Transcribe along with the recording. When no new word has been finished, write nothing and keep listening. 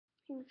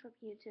Hey, what's up,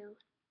 YouTube?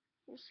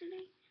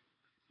 Yesterday,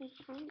 I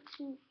tried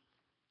to,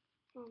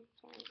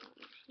 sorry, not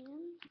my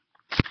hand.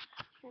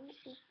 Trying to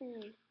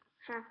open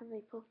half of a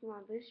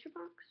Pokemon booster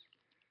box,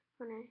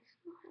 and I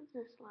still have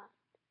this left.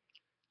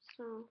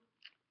 So,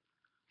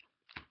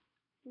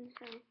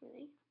 inside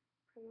really,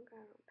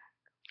 Primogato pack.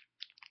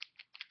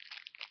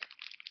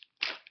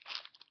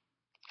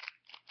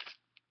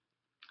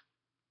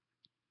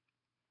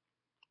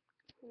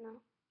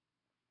 No,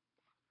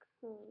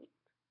 code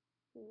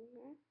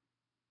here.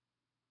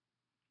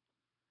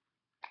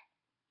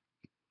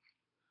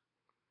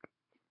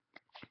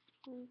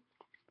 Okay.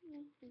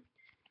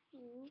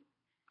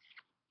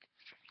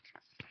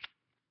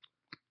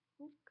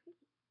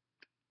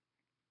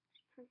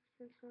 Text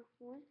yourself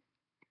with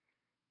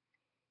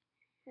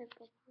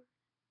Hippopot.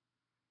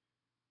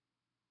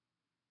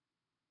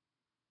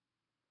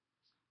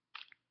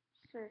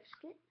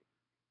 Surskit.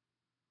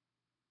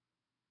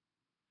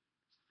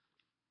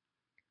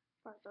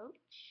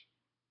 Barboach.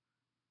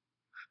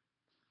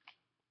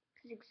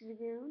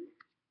 Zigzagoon.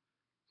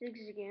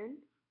 Zigzagoon.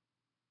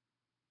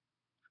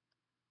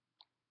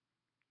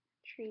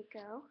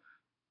 Trico.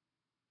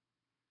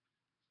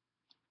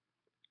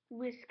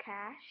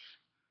 Whiscash.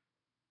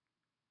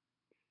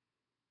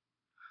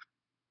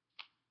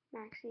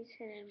 Maxie's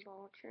Hidden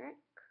Ball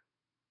Trick.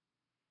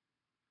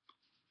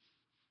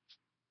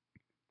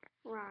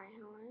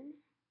 Rhyhorn.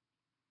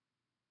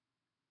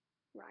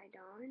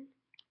 Rhydon.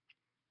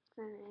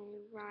 Then a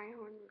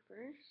Rhyhorn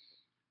reverse.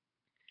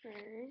 There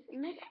it is.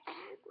 Mega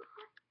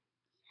Aggron.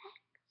 Yes.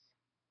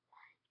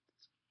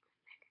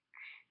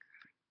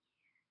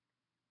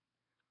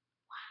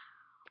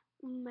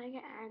 What? Mega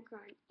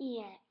Aggron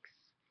EX.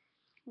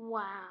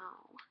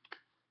 Wow.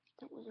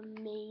 That was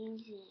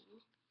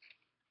amazing.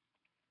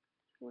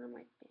 What am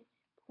I best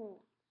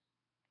pulls?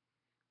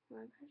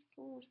 My best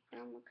pull was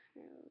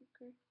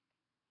Primogato.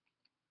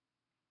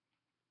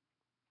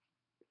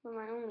 But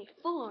my only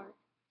 4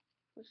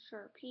 was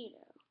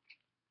Sharpedo.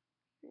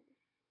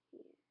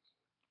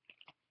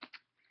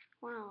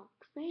 Wow,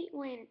 great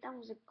way. That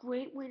was a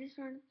great way to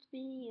start the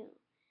video.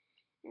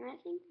 And I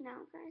think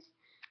now, guys,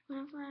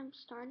 whenever I'm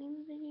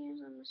starting the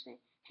videos, I'm gonna say,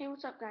 "Hey,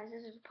 what's up, guys?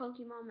 This is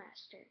Pokemon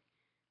Master."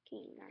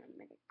 Okay, you got a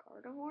Mega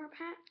Gardevoir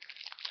pack.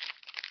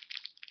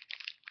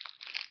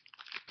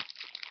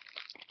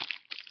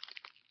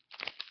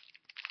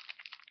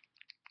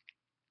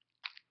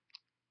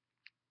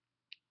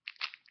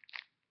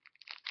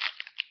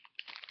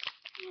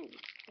 Okay.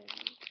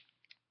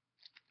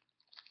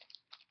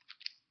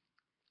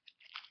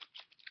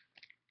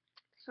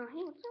 So,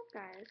 hey, what's up,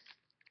 guys?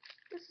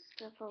 This is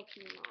the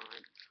Pokemon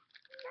Master.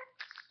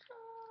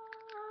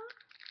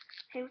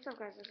 Hey, what's up,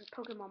 guys? This is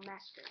Pokemon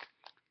Master.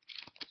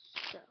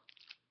 So,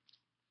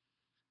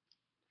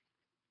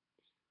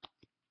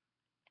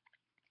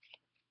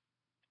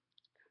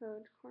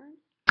 code card.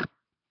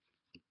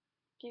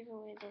 Give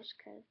away those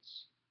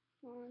codes.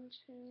 1,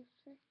 2,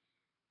 3,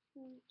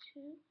 1,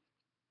 2.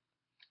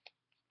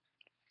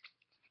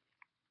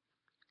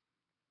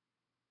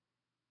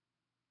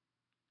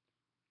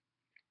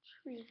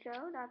 Trico,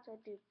 that's a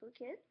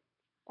duplicate.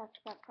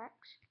 Back-to-back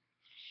packs.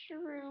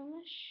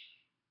 Shroomish.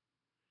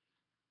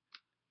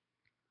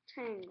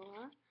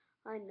 Tangela.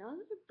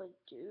 Another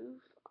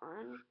Bidoof.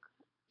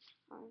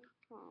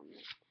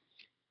 Uncommon.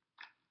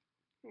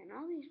 And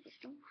all these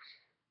Bidoofs.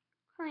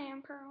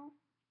 Clamperl.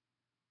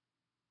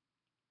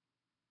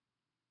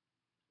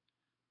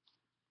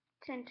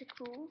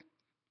 Tentacool.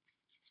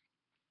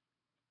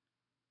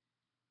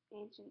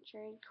 Ancient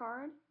Trade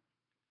card.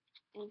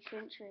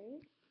 Ancient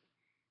Trade.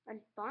 A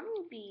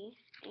Bunnelby.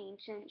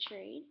 Ancient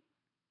Trade.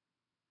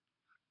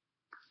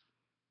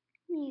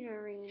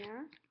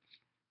 Nidorina.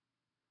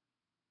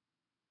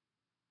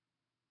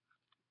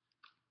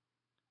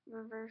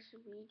 Reverse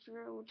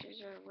Vidro, which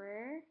is a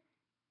rare.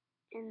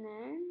 And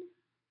then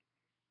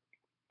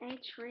a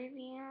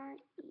Trivia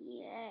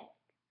EX.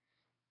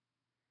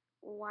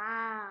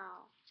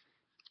 Wow.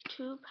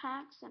 2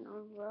 packs in a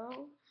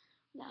row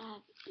that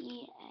have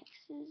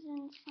EXs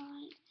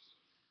inside.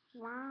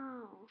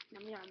 Wow. Now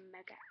we got a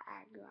Mega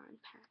Aggron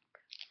pack.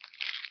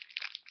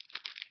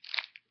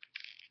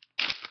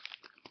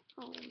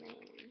 Oh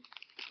man.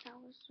 That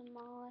was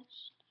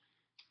demolished.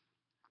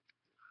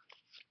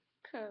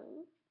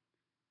 Code.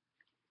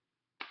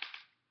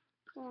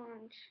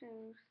 1,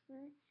 2,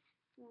 3.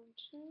 1,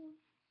 2.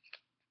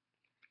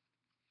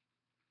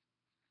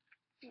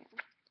 Yeah.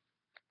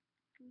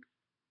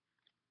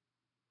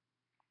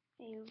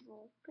 A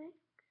Vulpix.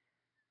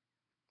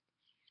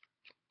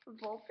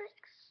 Vulpix.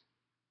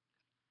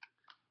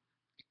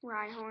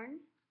 Rhyhorn.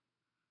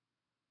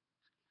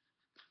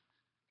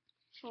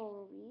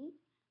 Florweed.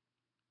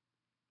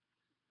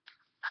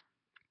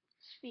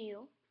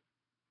 Spheal.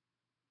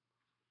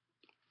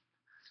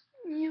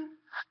 Mew.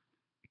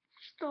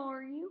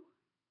 Staryu.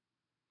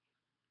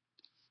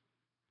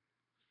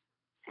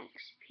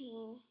 XP.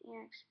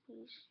 EXP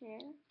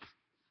share.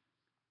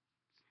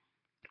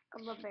 A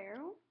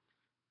Libero.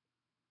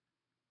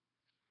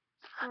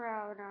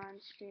 Groudon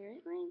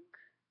Spirit Link.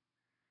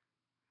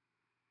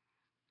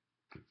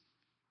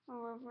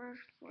 However,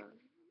 for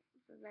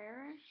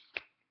Varus,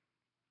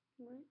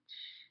 which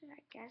I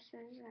guess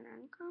is an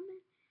uncommon,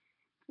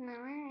 and the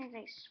rare is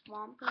a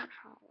Swampert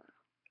Hollow.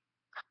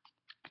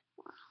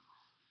 Wow.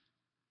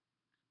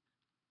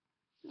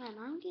 Man,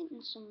 I'm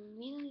getting some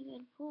really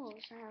good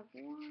pulls. I have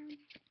 1,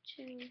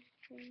 2,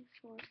 3,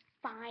 4,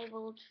 5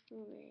 ultra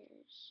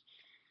rares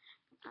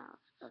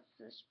out of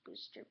this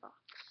booster box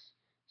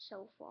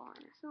so far,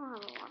 and I still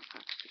have a lot of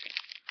packs to get.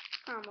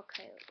 From a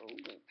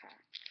Kyogre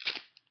pack.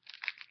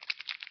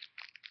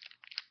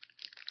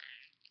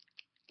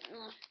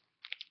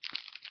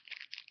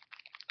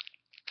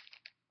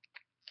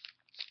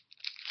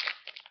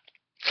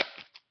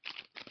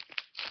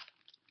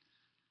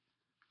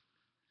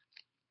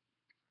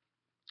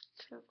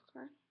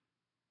 Chocolate.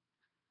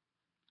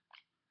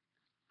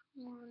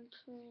 1,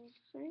 2,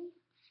 3.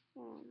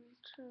 1,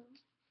 2,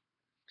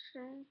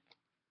 3.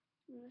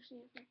 Let's see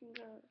if I can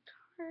go to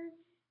Target.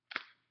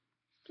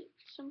 Get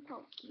some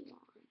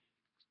Pokemon.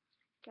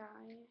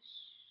 Guys.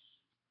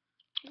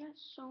 I got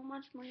so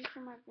much money for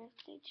my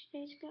birthday 2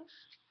 days ago.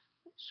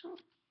 So,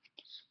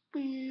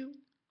 Spoo.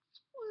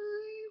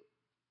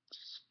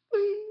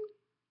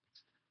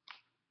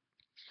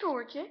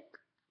 Torchic.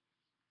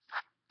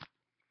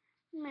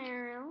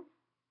 Marill.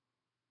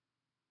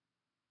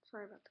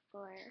 Sorry about the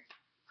glare.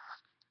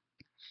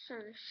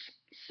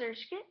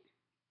 Surskit.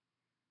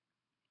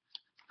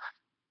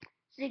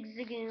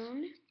 Zigzagoon.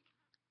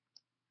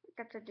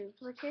 That's a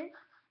duplicate.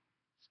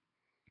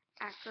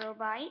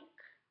 Acrobike.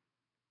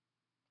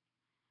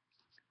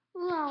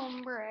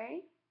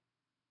 Lombre.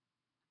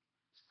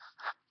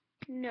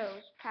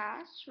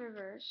 Nosepass.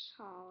 Reverse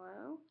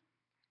Hollow.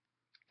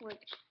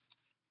 Which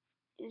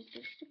is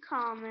just a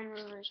common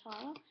reverse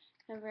hollow.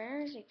 The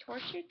rare is a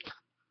Torchic.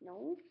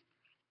 No.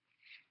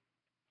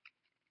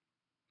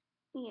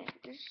 Yeah,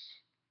 this.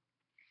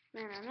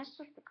 Man, I messed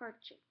up the card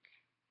trick.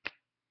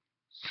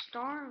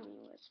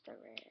 Starmie was the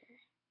rare.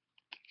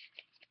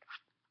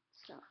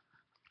 So,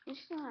 we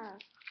still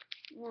have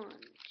 1,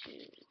 2,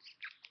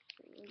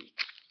 3,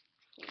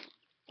 4,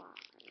 5,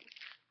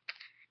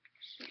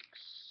 6,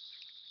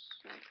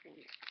 7,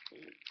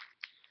 8,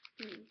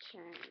 9,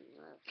 10,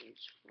 11,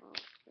 12,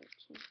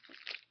 13,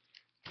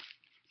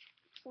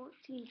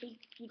 14 big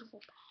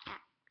beautiful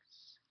packs.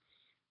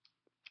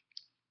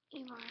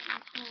 If I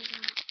pulled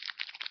out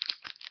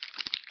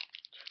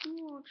 2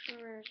 ultra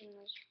rares in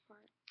this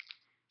part,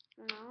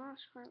 and the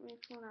last part we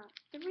pulled out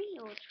 3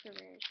 ultra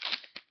rares.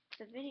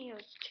 The video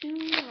is too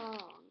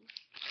long,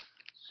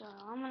 so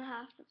I'm gonna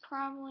have to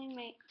probably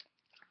make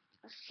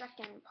a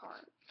second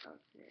part of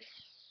this.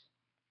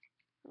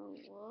 Oh,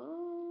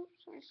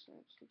 whoops, I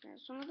said to get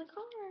some of the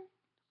cards.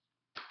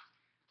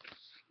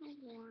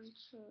 1,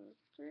 2,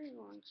 3,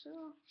 1,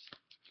 2.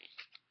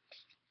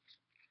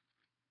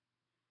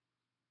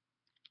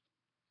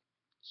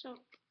 So,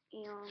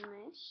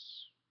 Eolnus,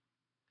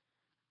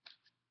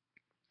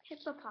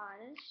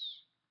 Hippopotas,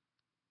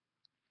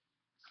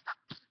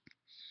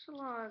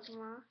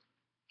 Slugma,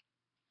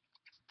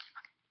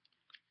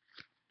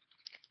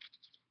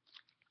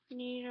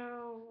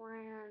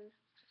 Nidoran,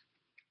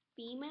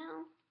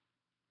 Female,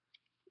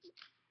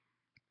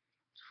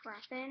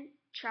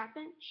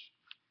 Trapinch,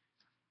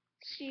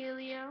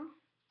 Celio,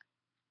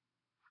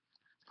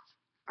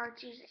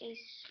 Archie's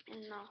Ace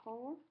in the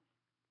Hole,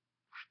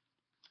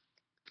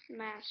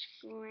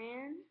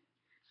 Masquerain,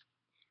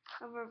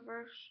 a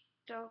reverse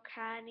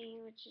Delcatty,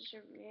 which is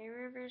a rare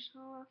reverse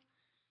hollow,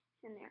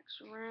 and the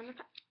actual rare on the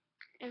pack,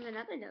 and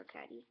another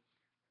Delcatty.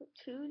 So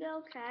 2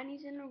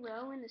 Delcatties in a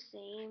row in the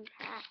same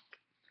pack,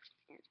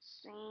 and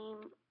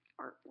same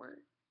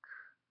artwork,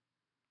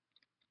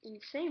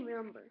 and same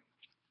number.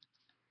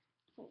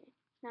 Okay,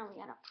 now we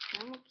got a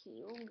promo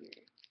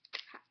Kyogre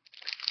pack.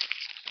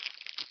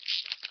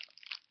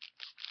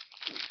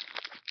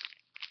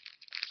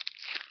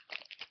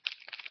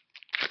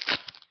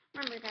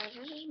 Remember guys,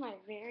 this is my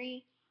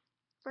very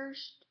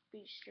first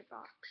booster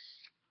box.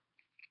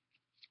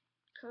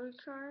 Code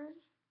card.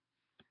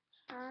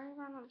 Sorry if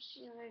I'm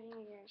letting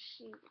you guys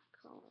see the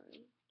card.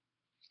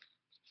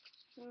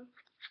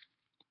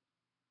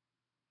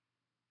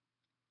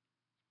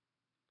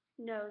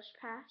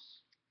 Nosepass.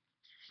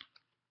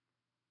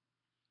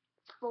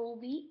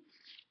 Volbeat.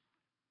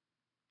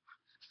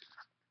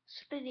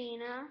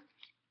 Spadina.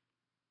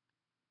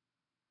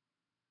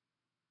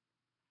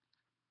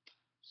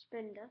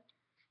 Spinda.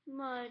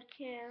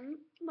 Mudkip.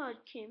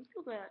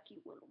 Look at that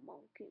cute little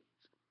monkey.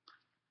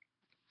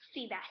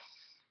 Feebas.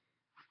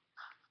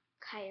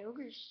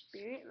 Kyogre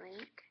Spirit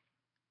Link.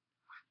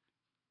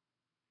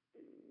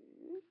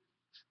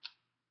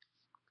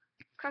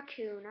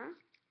 Kakuna.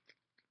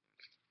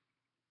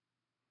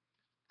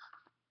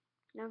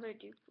 Another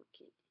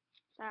duplicate.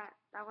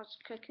 That was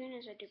Kakuna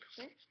is a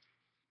duplicate.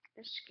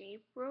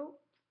 Escape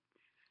Rope.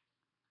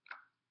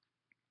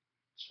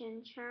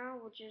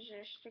 Chinchou, which is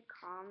just a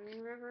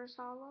common reverse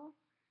hollow.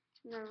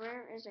 And the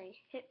rare is a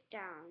Hit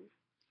Down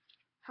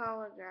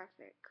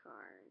holographic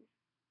card.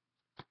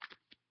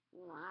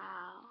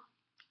 Wow.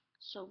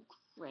 So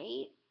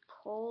great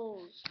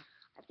pulls.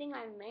 I think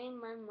I made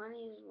my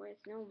money's worth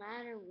no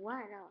matter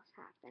what else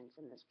happens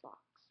in this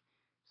box.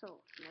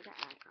 So, mega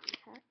add-on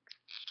pack.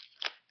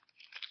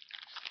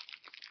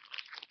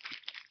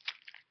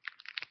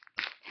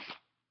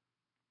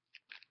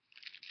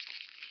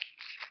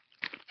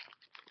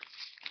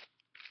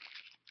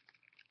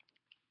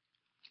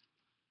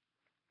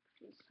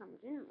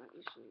 Something let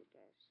me show you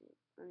guys. See,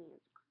 I mean,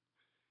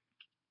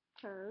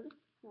 code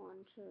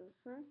 1, 2,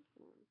 3, 1,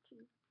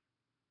 2.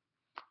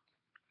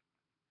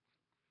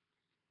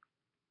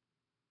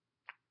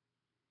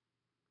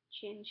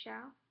 Chin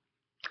Chow.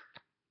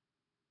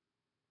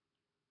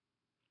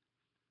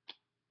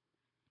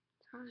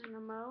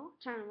 Tynamo.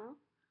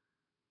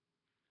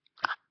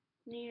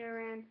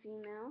 Nidoran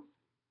female.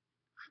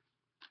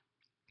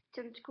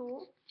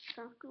 Tentacool.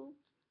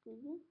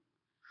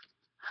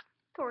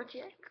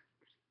 Torchic.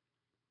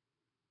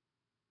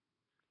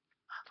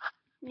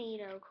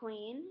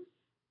 Nidoqueen.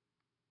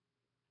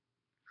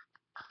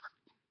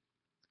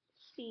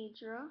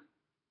 Seadra.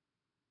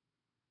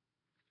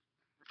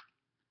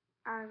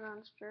 Argon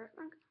Spirit.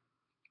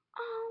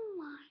 Oh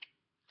my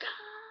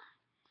god!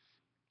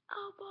 A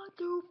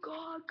Badu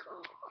God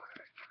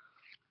card!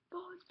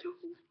 Badu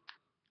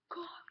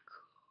God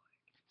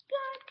card!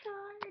 God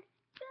card!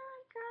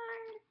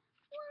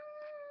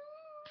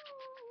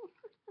 Woo!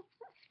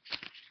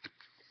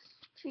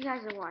 If you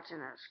guys are watching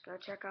this, go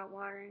check out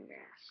Water and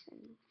Grass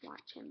and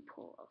watch him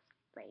pull a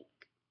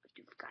fake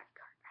Badu God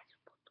card. I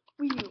just pulled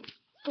the real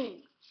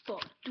fake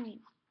Badu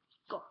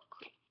God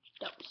card.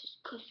 That was his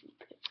custom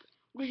pick.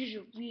 This is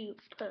a real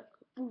pack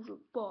of Booster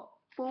Ball.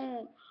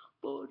 Boom!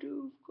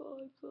 Badu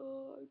God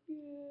card.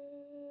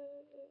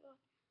 Yeah!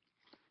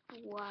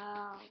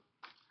 Wow.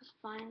 I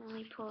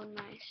finally pulled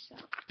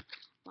myself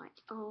my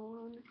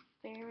own,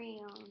 very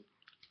own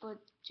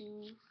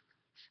Badu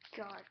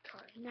God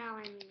card. Now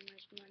I mean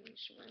this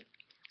money's worth.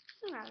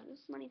 So now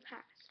this money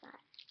packs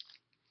fast.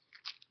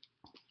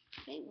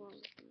 They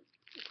will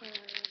put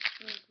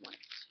what?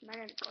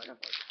 Better than go to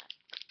pack.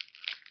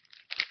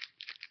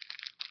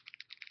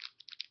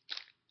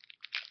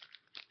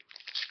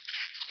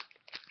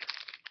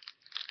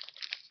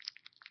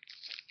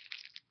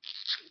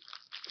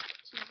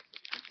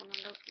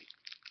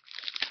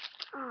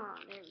 Oh,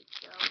 there we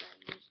go. I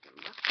used the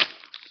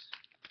muffins.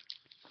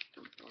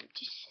 I'm going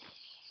to say.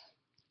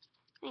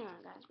 Hang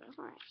on, guys,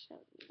 before I show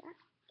you that,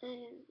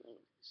 look at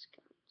this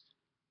guns.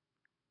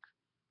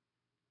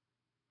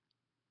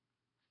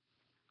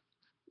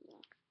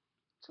 Yeah,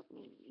 took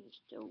me to use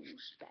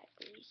those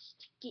batteries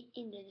to get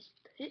into this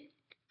pit.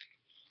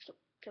 So,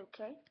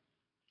 okay.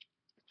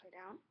 Upside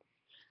down.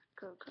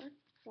 Okay.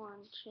 1,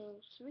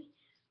 2, 3.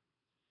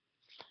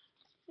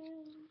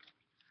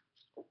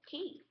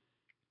 Okay.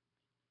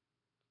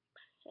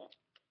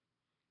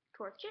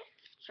 Torchic.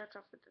 Starts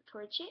off with the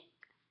Torchic.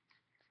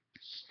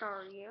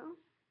 Staryu.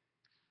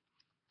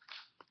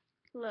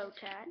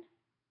 Lotad.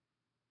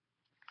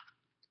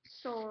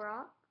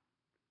 Solrock.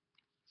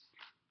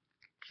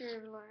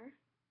 Dribbler.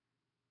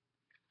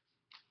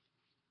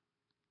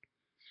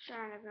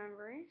 Shine of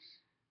Memories.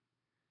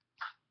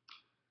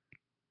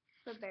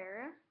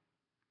 Libera.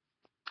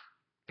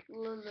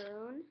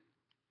 Laloon.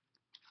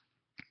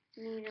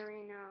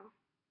 Nidorina.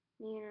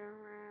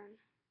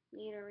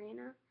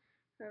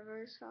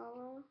 Reverse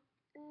Hollow.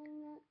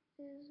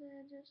 And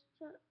that is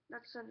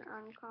that's an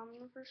uncommon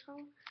reverse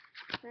hollow.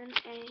 Then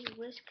a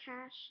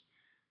Whiscash,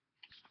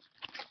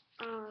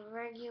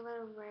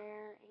 regular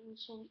rare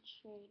ancient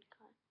trade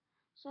card.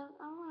 So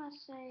I want to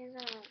say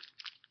that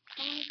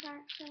how many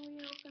packs have we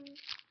opened?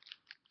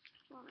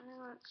 Well,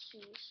 let's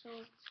see. So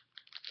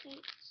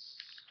it's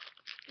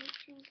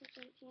 18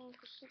 plus 18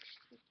 plus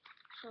 60.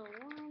 So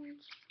 1,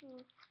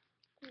 2,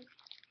 3,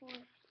 4,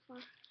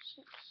 5,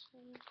 6,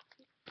 7,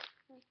 8,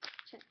 9,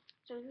 10.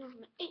 So we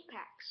opened 8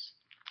 packs.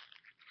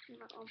 I'm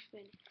gonna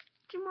open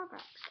 2 more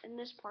packs in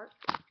this part.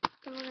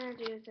 Then we're gonna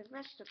do the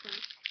rest of them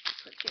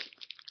for 2.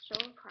 So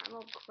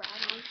Primal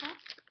Crab on top.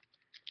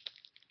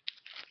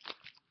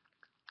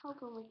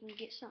 Hoping we can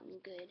get something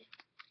good.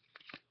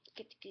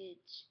 Get the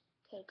goods.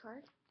 Code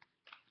card.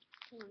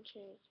 1,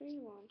 2, 3,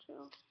 1,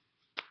 2.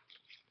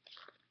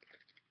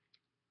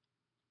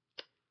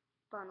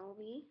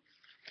 Bunnelby.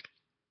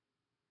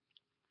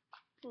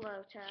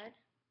 Lotad.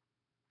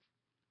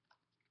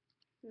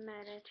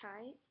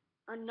 Meditite.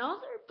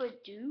 Another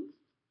Bidoof.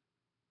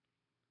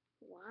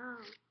 Wow.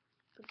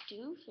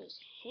 Bidoof is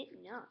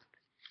hitting up.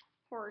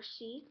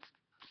 Horsey.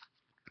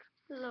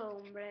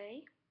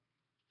 Lombre.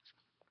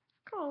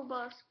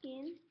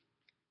 Cobuskin.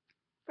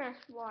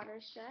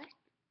 Freshwater set.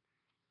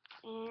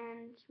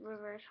 And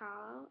reverse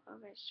hollow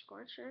of a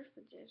Scorcher,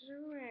 which is a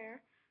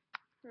rare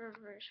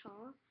reverse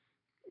hollow.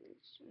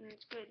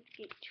 It's good to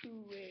get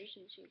 2 rares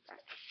and 2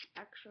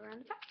 extra around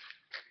the back.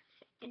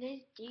 It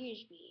is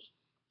Diggersby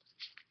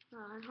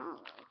on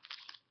hollow.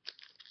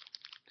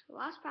 So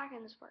last pack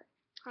in this part.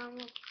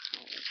 Caramel.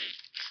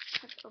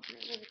 Let's open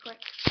it really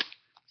quick.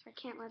 So I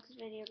can't let this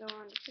video go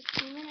on to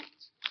 15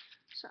 minutes.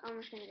 So I'm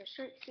just gonna go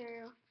straight to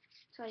cereal.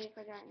 Tell you if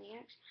I got any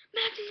X.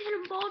 Maxie hit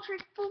a ball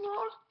trick full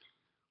art.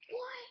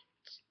 What?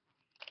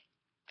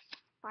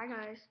 Bye,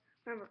 guys.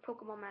 Remember,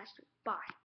 Pokemon Master. Bye.